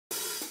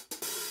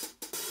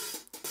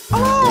We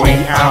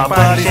are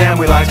buddies and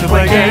we like to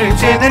play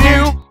games in the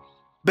new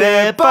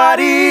Bear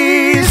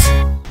Buddies.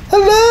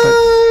 Hello.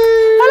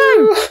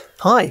 Hello.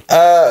 Hi.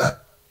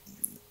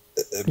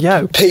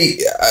 Yo.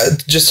 Pete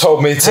just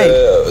told me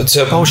to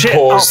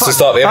pause to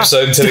start the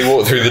episode until he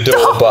walked through the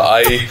door, but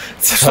I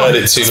heard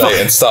it too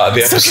late and started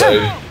the episode.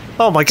 Okay.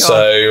 Oh my god.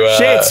 So,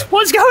 shit.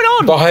 What's going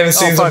on? Behind the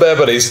scenes of Bear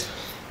Buddies.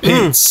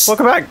 Pete's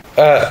welcome back.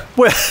 The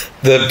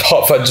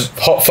Hot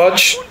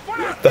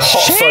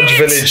Fudge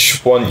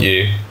Village want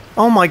you.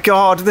 Oh my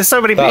god, there's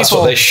so many people. That's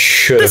what they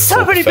should have. There's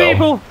so many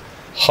people.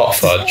 Hot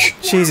Fudge.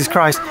 Jesus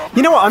Christ.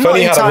 You know what? I'm if not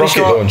only entirely had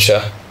a rocket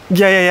launcher.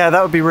 Yeah.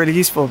 That would be really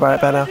useful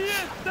right now.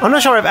 I'm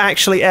not sure I've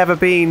actually ever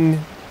been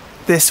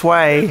this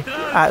way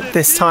at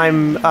this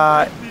time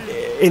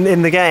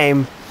in the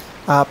game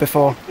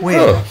before.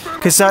 Weird.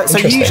 Because so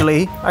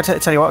usually,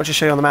 tell you what, I'll just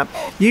show you on the map.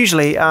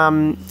 Usually,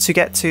 to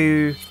get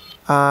to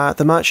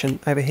the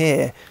merchant over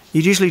here,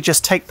 you'd usually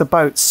just take the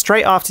boat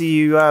straight after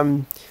you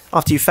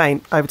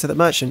faint over to the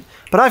merchant.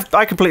 But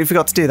I completely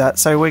forgot to do that,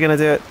 so we're going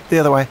to do it the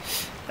other way,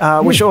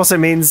 which also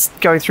means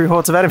going through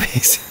hordes of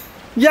enemies.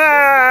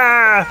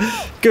 Yeah,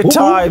 good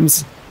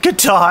times. Good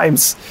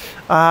times.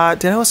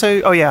 Did I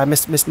also? Oh yeah, I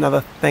missed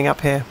another thing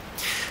up here.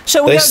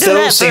 So they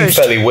still seem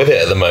fairly with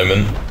it at the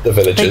moment. The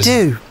villagers.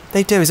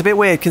 They do. It's a bit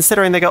weird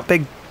considering they got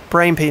big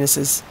brain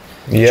penises.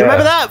 Yeah. Do you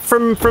remember that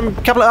from a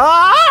couple of?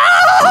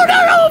 Oh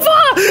no!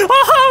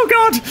 Oh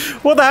god!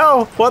 What the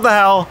hell?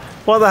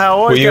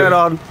 What is going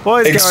on?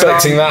 What is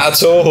expecting going on?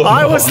 That at all?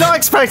 I was not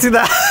expecting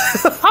that.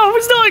 I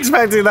was not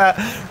expecting that.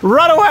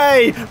 Run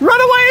away!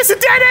 Run away! It's a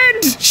dead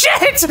end!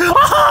 Shit!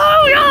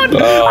 Oh god!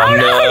 Oh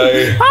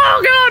no!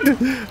 Oh god!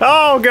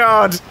 Oh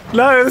god!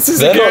 No, this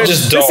isn't They're good. not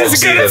just dogs this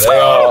isn't good either. They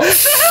are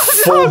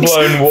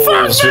full-blown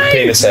wolves with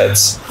penis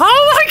heads.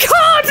 Oh my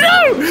god! No!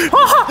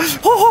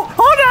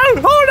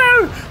 Oh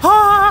no!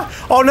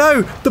 Oh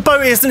no! The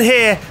boat isn't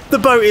here. The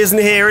boat isn't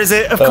here, is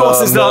it? Of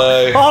course it's not.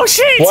 Oh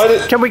shit! Why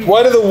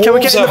do the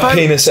wolves have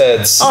penis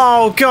heads?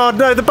 Oh god,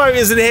 no! The boat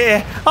isn't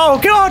here. Oh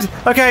god!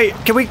 Okay,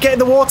 can we get in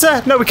the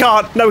water? No, we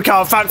can't. No, we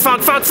can't. Fuck!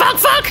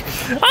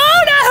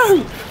 Oh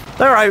no!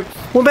 All right.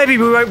 Well, maybe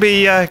we won't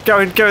be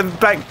going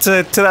back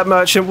to that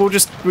merchant. We'll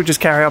just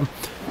carry on.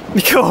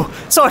 Cool.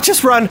 So I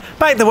just run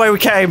back the way we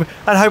came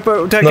and hope we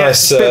don't get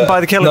bitten by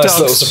the killer dogs. Nice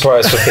little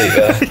surprise for Pete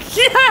there.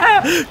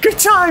 Yeah! Good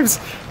times!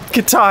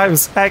 Good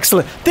times.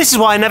 Excellent. This is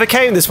why I never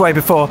came this way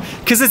before.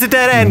 Because it's a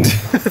dead end.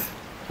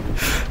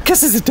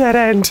 Because it's a dead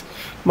end.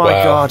 My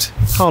god.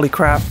 Holy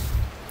crap.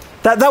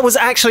 That was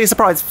actually a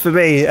surprise for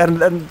me.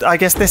 And I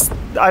guess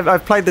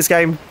I've played this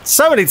game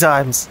so many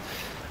times.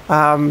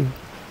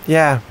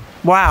 Yeah.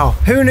 Wow.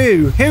 Who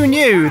knew? Who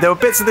knew? There were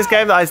bits of this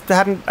game that I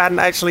hadn't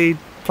actually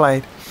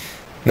played.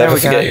 Never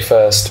forget you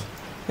first.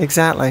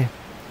 Exactly.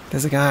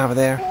 There's a guy over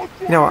there.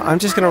 You know what? I'm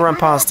just going to run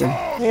past him.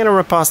 I'm going to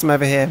run past him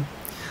over here.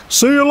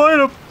 See you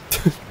later.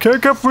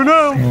 Can't come for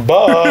now.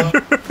 Bye.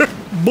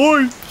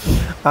 Boy.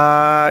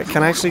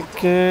 Can I actually...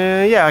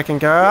 yeah, I can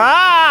go.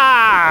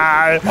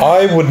 Ah!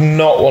 I would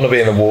not want to be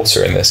in the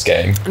water in this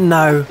game.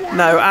 No,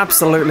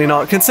 absolutely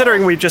not.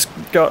 Considering we've just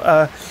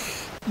got...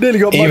 nearly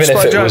got even if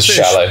it was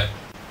shallow.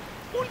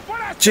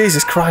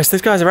 Jesus Christ,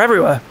 these guys are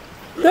everywhere.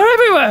 They're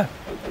everywhere.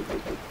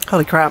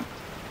 Holy crap.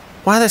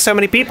 Why are there so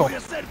many people?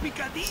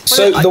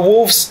 So the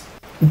wolves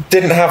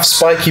didn't have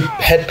spiky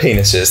head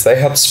penises. They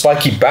had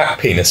spiky back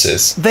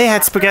penises. They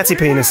had spaghetti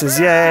penises.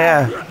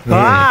 Yeah.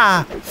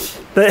 Ah!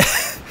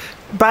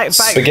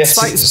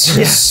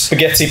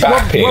 Spaghetti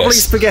back penis. Wobbly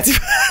spaghetti.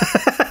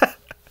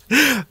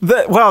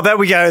 Well, there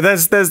we go.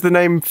 There's the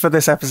name for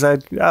this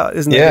episode,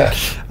 isn't it? Yeah.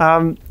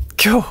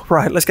 Cool.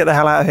 Right, let's get the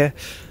hell out of here.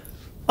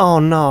 Oh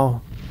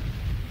no.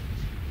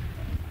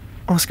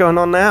 What's going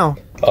on now?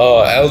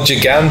 Oh, El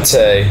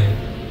Gigante.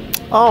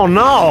 Oh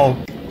no!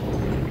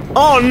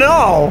 Oh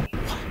no!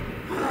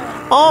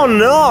 Oh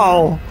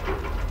no!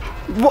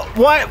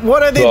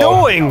 What are they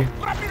doing?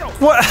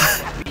 What?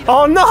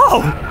 Oh no!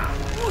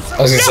 I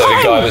was gonna say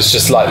the guy that's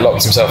just like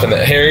locked himself in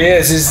there. Here he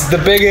is. Is the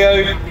big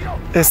O?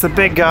 It's the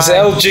big guy. It's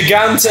El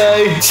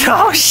Gigante.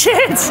 Oh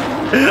shit!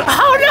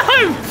 Oh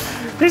no!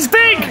 He's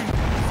big.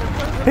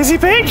 Is he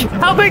big?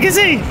 How big is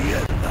he?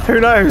 Who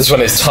knows? This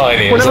one is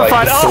tiny. We'll it's never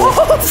like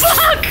find.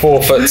 Fuck!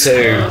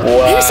 4'2".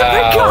 Wow. He's a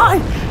big guy.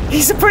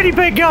 He's a pretty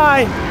big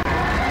guy.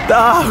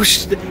 Oh,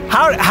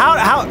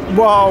 how?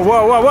 Whoa!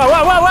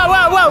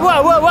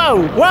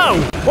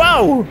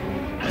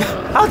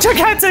 El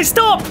Gigante,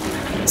 stop!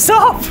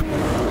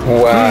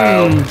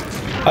 Wow.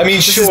 I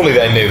mean, surely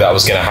they knew that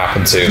was going to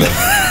happen to them.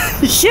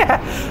 Yeah.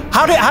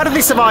 How did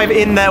they survive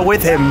in there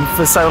with him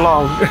for so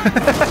long?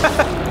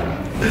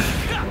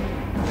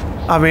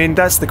 I mean,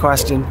 that's the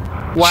question.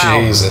 Wow.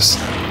 Jesus.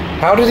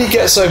 How did he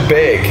get so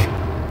big?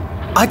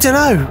 I don't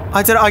know.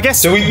 I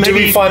guess. Do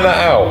we find that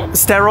out?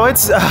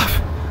 Steroids?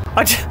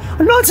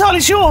 I'm not entirely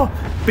sure.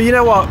 But you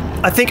know what?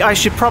 I think I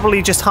should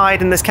probably just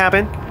hide in this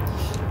cabin.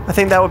 I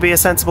think that would be a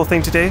sensible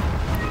thing to do.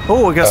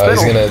 Oh, we got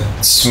spittle. He's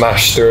gonna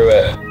smash through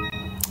it.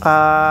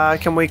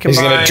 Can we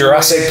combine? He's gonna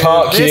Jurassic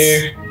Park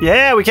you.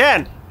 Yeah, we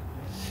can.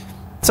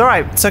 It's all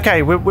right. It's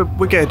okay. We're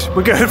good.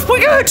 We're good.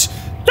 We're good.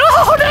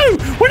 Oh no!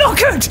 We're not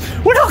good!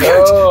 We're not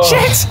good! Oh.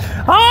 Shit!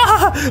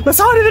 Let's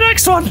hide in the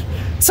next one!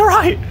 It's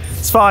alright.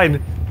 It's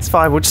fine. It's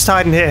fine. We'll just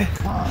hide in here.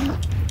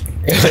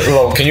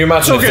 Lol, can you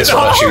imagine if this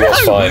one actually was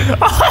fine?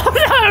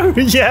 Oh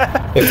no!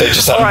 Yeah. If they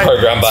just hadn't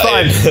programmed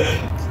that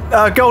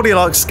in.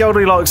 Goldilocks.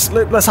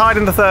 Let's hide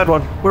in the third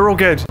one. We're all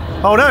good.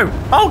 Oh no!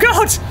 Oh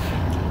god!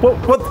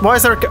 What? Why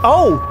is there a...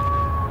 Oh!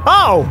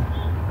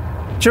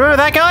 Do you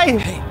remember that guy?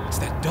 Hey, it's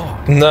that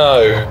dog.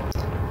 No.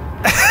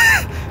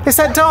 It's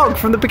that dog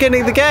from the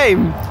beginning of the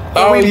game.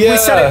 Oh, we yeah.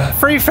 set it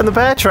free from the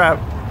bear trap.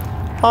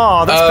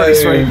 Oh, that's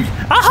pretty sweet.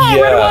 Aha!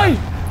 Yeah.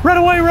 Run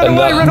away!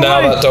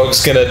 Now that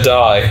dog's gonna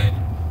die.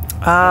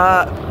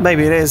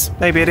 Maybe it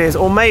is.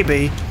 Or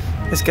maybe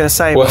it's gonna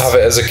save We'll us. have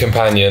it as a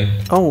companion.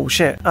 Oh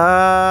shit.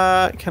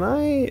 Can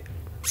I?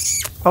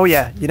 Oh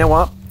yeah. You know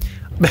what?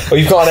 Oh,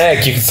 you've got an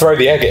egg. You can throw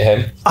the egg at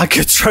him. I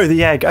could throw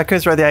the egg. I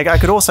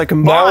could also Now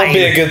combine. would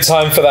be a good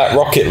time for that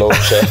rocket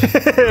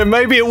launcher.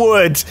 Maybe it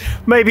would.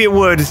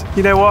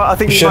 You know what? I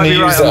think you might be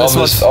right Shouldn't on use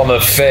this it on the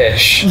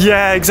fish.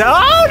 Yeah,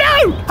 exactly. Oh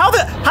no!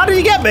 How did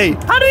he get me?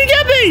 I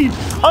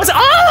was.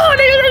 Oh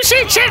no!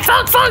 Shit!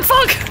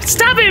 Fuck!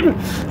 Stab him!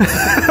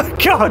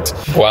 God.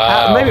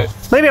 Wow.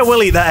 Maybe I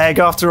will eat that egg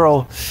after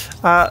all.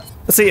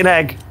 Let's eat an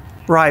egg.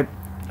 Right.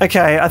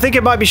 Okay. I think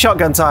it might be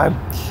shotgun time.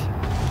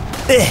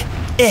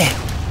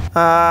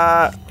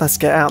 Let's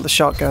get out the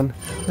shotgun.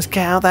 Let's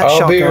get out that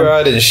shotgun. I'll be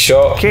riding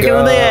shotgun Kick him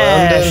in the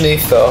ass.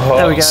 underneath the hot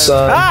There we go.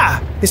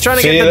 sun. He's trying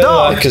to get Feeling the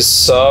dog. like a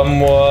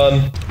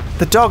someone.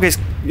 The dog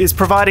is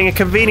providing a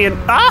convenient.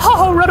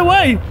 Oh, run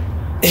away!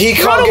 He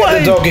can't get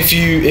the dog if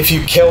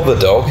you kill the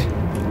dog.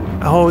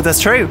 Oh, that's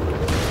true.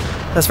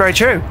 That's very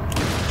true.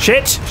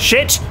 Shit!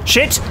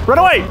 Run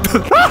away!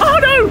 Oh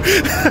no!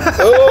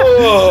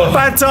 Oh.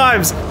 Bad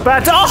times.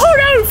 Oh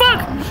no!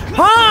 Fuck!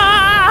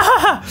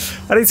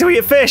 I need to eat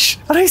a fish.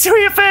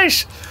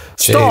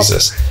 Stop.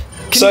 Jesus.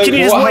 Can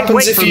you just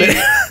wait for a minute?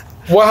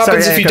 What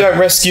happens Sorry, if you go. don't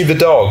rescue the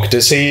dog?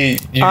 Does you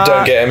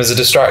don't get him as a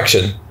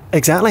distraction?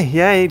 Exactly.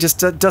 Yeah, he just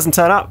doesn't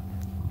turn up.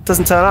 It's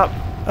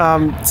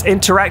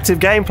interactive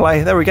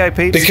gameplay. There we go,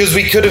 peeps. Because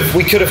we could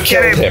have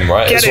killed him,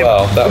 right? As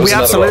well. That was we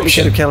another absolutely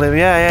option. could have killed him.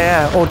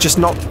 Yeah. Or just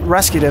not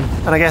rescued him.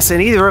 And I guess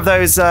in either of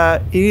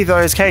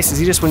those cases,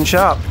 he just wouldn't show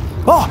up.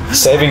 Oh!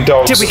 Saving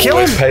dogs Did we kill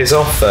always him? pays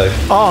off, though.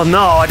 Oh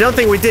no! I don't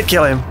think we did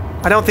kill him.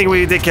 But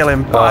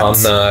Oh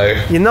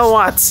no. you know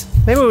what?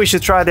 Maybe we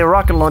should try the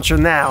rocket launcher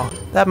now.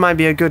 That might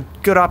be a good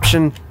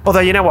option.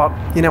 Although you know what?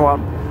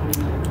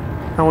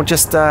 I will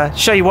just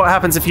show you what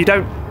happens if you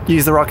don't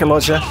use the rocket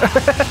launcher.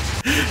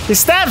 He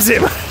stabs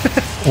him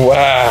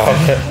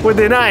Wow. with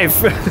the knife.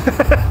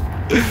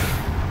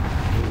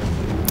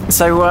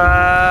 So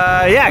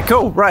yeah,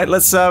 cool. Right,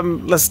 let's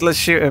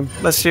shoot him.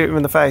 Let's shoot him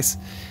in the face.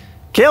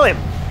 Kill him.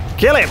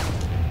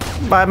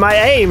 My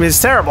aim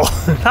is terrible.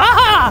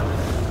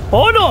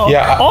 Oh no!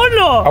 Yeah.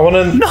 No!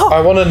 I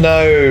wanna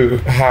know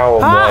how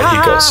and why he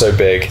got so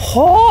big.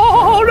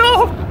 Oh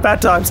no! Bad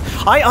times.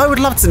 I would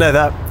love to know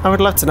that. I'm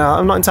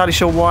not entirely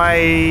sure why.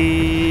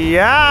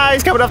 Yeah,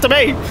 he's coming after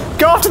me.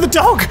 Go after the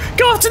dog.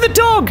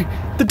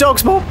 The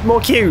dog's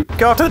more cute.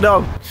 Go after the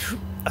dog.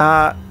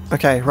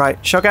 Okay, right.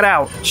 Shotgun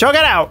out.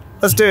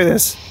 Let's do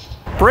this.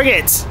 Bring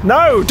it.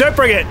 No, don't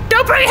bring it.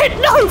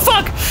 No,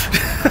 fuck.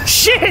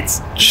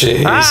 Shit.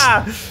 Jeez.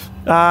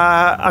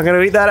 I'm gonna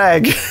eat that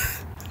egg.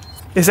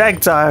 It's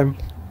egg time.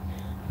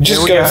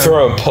 Just go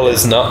through and pull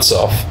his nuts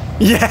off.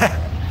 Yeah.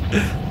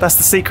 That's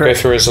the secret. Go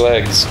through his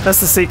legs. That's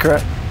the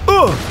secret.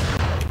 Oh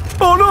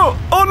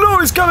no,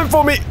 he's coming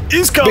for me.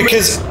 He's coming.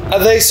 Because are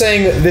they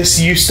saying that this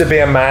used to be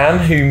a man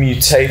who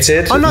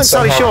mutated? I'm not and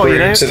entirely somehow sure, grew you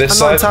know. to this I'm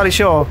side? not entirely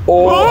sure.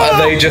 Or are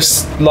they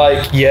just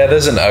like, yeah,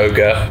 there's an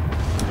ogre?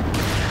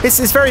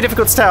 It's very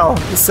difficult to tell.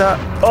 It's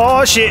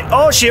oh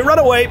shit, run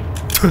away.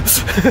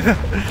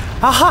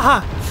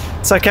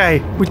 It's okay.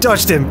 We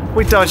dodged him.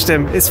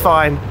 It's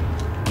fine.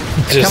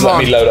 Just Come let on,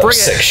 me load up bring it.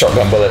 6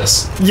 shotgun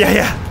bullets.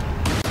 Yeah.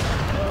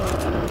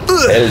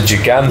 El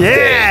Gigante.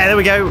 Yeah, there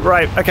we go.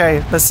 Right,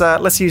 okay.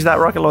 Let's use that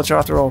rocket launcher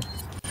after all.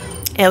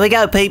 Here we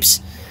go,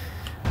 peeps.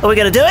 Are we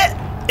gonna do it?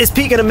 Is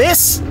Pete gonna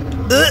miss?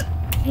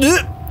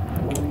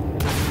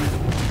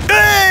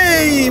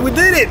 Hey, we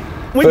did it!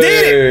 We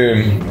did it!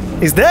 Boom.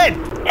 He's dead.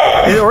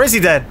 Or is he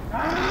dead?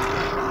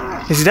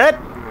 Is he dead?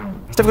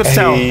 It's difficult to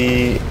tell.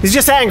 He's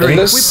just angry.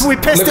 We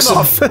pissed him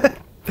off.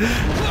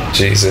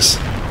 Jesus.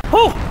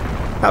 Oh,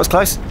 that was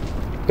close.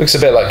 Looks a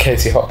bit like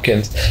Katie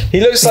Hopkins. He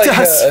looks like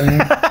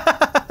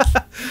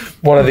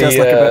one of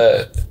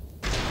the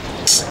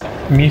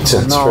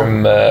mutants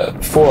from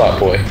Fallout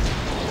Boy.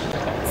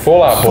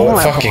 Fallout Boy?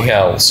 Fucking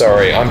hell.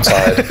 Sorry, I'm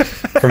tired.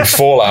 From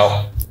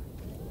Fallout.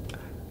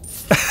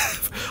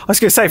 I was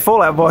going to say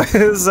Fallout Boy.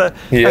 That's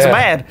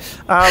mad.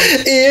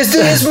 Is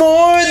this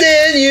more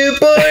than you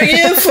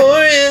bargained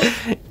for?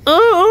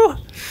 Oh.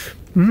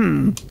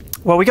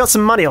 Well, we got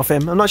some money off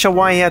him. I'm not sure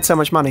why he had so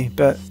much money,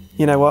 but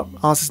you know what?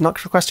 Ask us not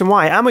to question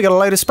why. And we got a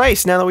load of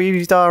space now that we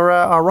used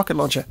our rocket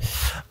launcher.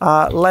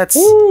 Let's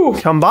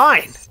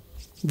combine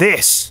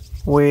this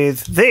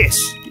with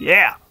this.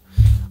 Yeah.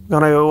 We're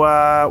gonna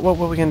what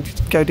are we gonna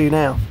go do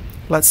now?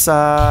 let's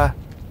go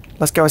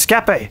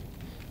escape.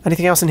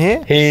 Anything else in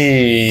here?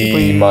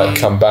 He might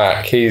come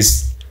back.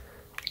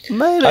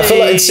 Maybe. I feel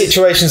like in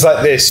situations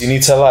like this, you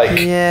need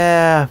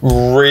to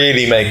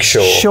really make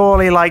sure.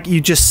 Surely, like you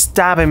just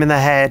stab him in the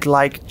head,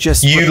 like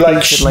just you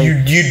like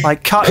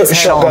cut put his a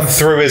head shotgun off.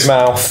 through his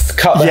mouth,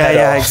 cut the head off.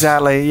 Yeah,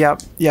 exactly.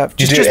 Yep. You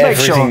Just do make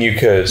sure. everything you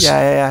could.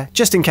 Yeah.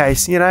 Just in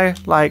case,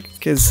 like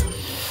because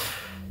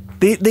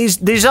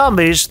these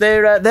zombies,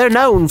 they're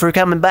known for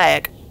coming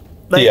back.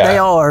 They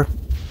are.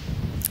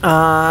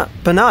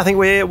 But no, I think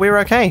we're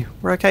okay.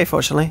 We're okay,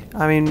 fortunately.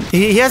 I mean,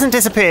 he hasn't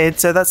disappeared,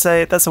 so that's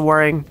a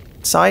worrying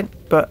sight.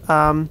 But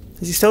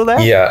is he still there?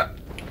 Yeah,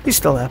 he's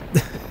still there.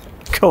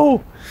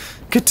 Cool,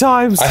 good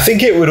times. I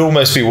think it would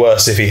almost be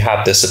worse if he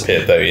had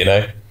disappeared, though.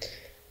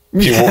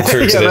 If you walk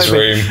through to this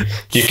room,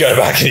 you go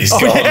back and he's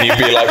gone. Yeah. You'd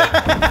be like,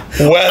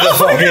 "Where the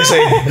fuck is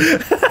he?"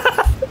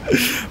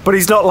 But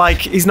he's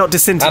not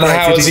disintegrated. And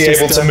how is he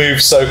able to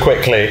move so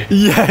quickly?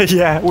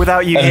 Yeah,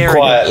 without you hearing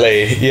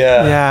quietly, it.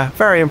 Yeah,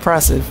 very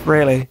impressive,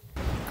 really,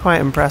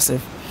 quite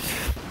impressive.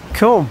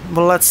 Cool.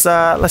 Well, let's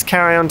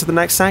carry on to the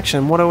next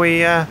section. What are we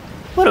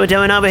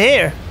doing over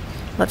here?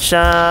 Let's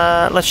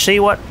see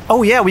what.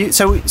 Oh yeah,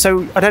 so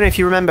I don't know if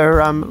you remember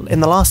in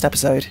the last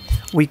episode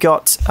we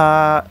got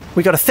a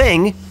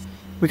thing.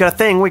 We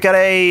got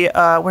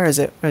a where is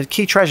it?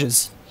 Key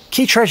treasures.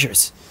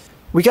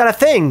 We got a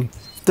thing.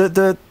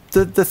 The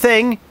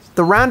thing,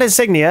 the round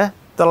insignia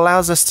that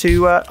allows us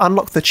to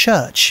unlock the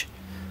church.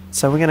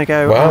 So we're gonna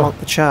go unlock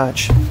the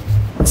church.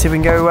 Let's see if we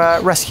can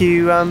go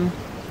rescue. Oh,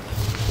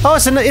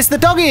 it's the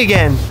doggy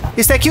again.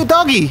 It's that cute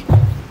doggy.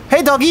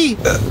 Hey, doggy.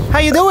 How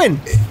you doing?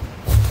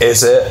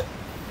 Is it?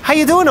 How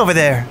you doing over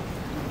there?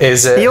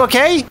 Is it? Are you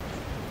okay?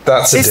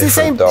 That's a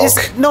different dog.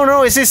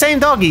 No, it's the same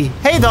doggy.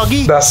 Hey,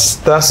 doggy.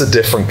 That's a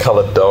different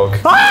coloured dog.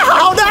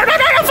 Oh, no!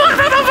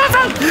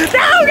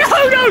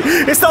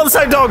 It's not the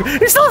same dog.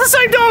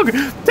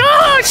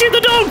 Oh, shoot the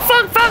dog.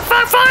 Fuck.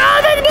 Oh,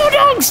 there's more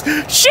dogs.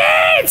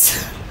 Shit.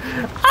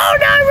 Oh,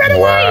 no, run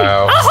away.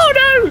 Wow. Oh,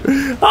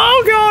 no.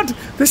 Oh, God.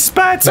 This is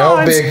bad times. That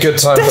would be a good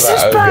time for that This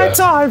is ogre. bad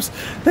times.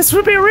 This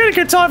would be a really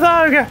good time for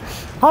that ogre.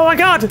 Oh, my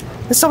God.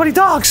 There's so many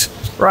dogs.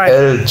 Right.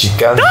 El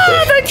Gigante.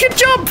 Oh, they can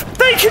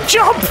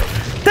jump.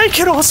 They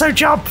can also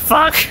jump.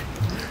 Fuck.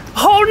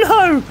 Oh,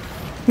 no.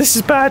 This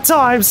is bad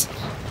times.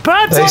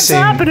 Bad times are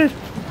happening.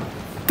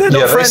 They're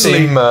not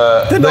friendly.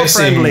 They're not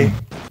friendly. Seem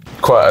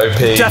quite OP.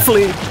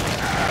 Definitely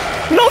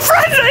not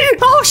friendly.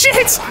 Oh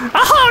shit!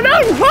 Oh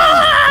no!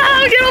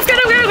 Ah,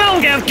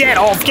 get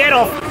off!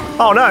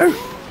 Oh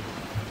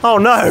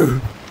no!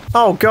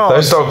 Oh god!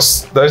 Those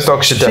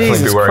dogs should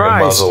definitely be wearing a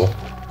muzzle.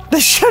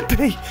 They should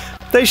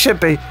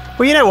be.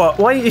 Well, you know what?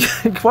 Why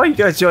you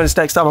guys join us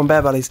next time on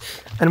Bear Buddies,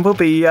 and we'll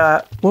be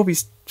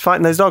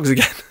fighting those dogs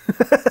again.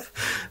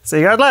 See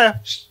you guys later.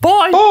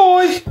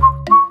 Bye.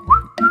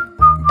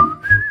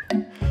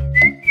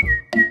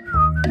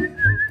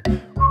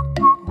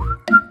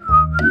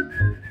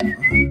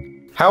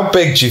 How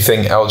big do you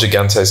think El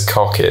Gigante's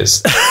cock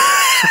is?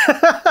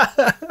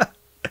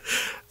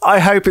 I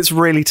hope it's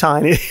really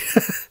tiny.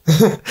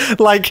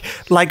 like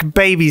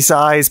baby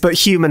size, but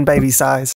human baby size.